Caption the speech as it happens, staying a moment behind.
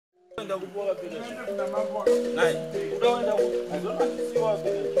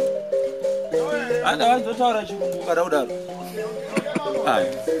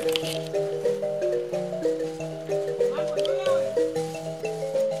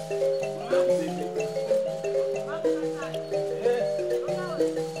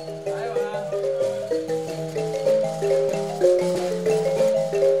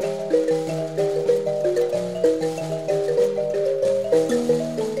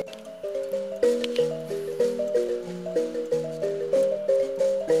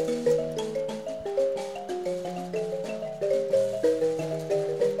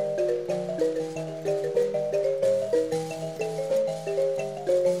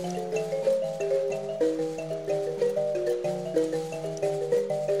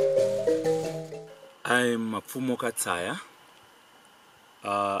I'm Mapfumo Katsaya.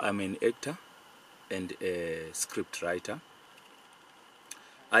 I'm an actor and a script writer.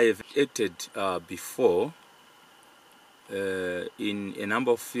 I have acted before in a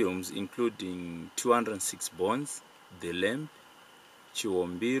number of films, including 206 Bones, The Lamb,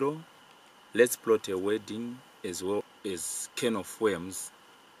 Chiwombiro, Let's Plot a Wedding, as well as Can of Worms,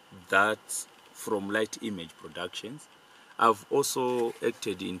 that's from Light Image Productions. I've also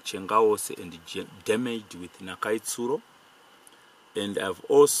acted in Chengawose and Damaged with Nakaitsuro, and I've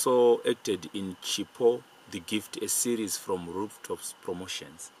also acted in Chipo, The Gift, a series from Rooftops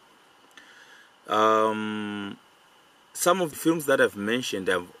Promotions. Some of the films that I've mentioned,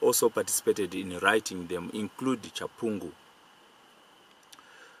 I've also participated in writing them, include Chapungu.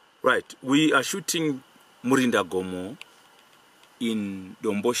 Right, we are shooting Murindagomo in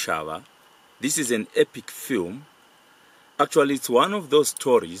Domboshava. This is an epic film. Actually, it's one of those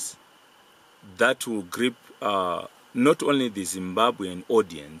stories that will grip not only the Zimbabwean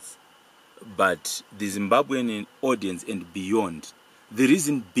audience, but the Zimbabwean audience and beyond. The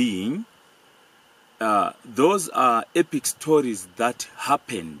reason being, those are epic stories that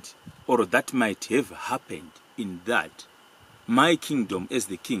happened, or that might have happened, in that my kingdom as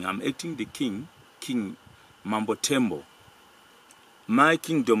the king, I'm acting the king, King Mambo Tembo. My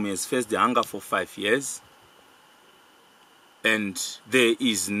kingdom has faced the hunger for 5 years, and there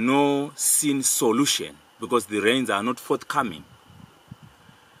is no seen solution because the rains are not forthcoming.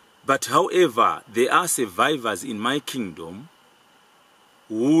 But however, there are survivors in my kingdom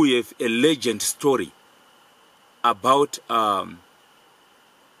who have a legend story about a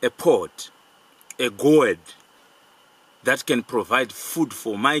pot, a gourd that can provide food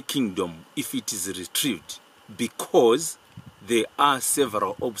for my kingdom if it is retrieved, because there are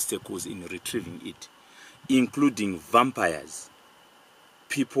several obstacles in retrieving it, including vampires,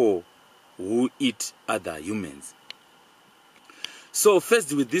 people who eat other humans. So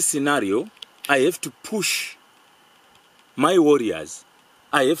first, with this scenario, I have to push my warriors.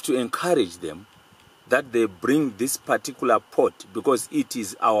 I have to encourage them that they bring this particular pot, because it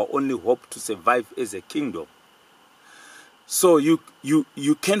is our only hope to survive as a kingdom. So you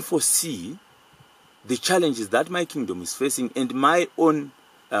can foresee the challenges that my kingdom is facing, and my own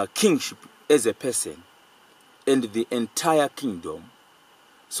kingship as a person, and the entire kingdom.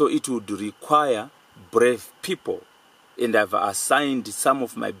 So it would require brave people, and I've assigned some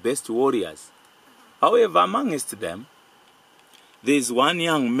of my best warriors. However, amongst them, there is one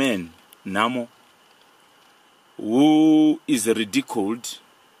young man, Namo, who is ridiculed.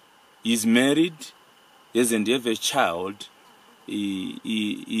 He's married, he doesn't have a child. He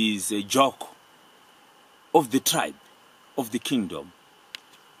is a joke of the tribe, of the kingdom.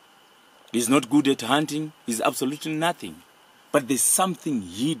 He's not good at hunting, he's absolutely nothing. But there's something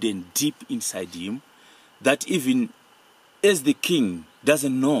hidden deep inside him that even as the king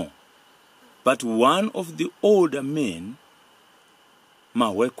doesn't know. But one of the older men,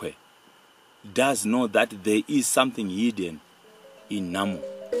 Mawekwe, does know that there is something hidden in Namo.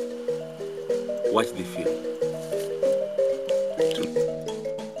 Watch the film.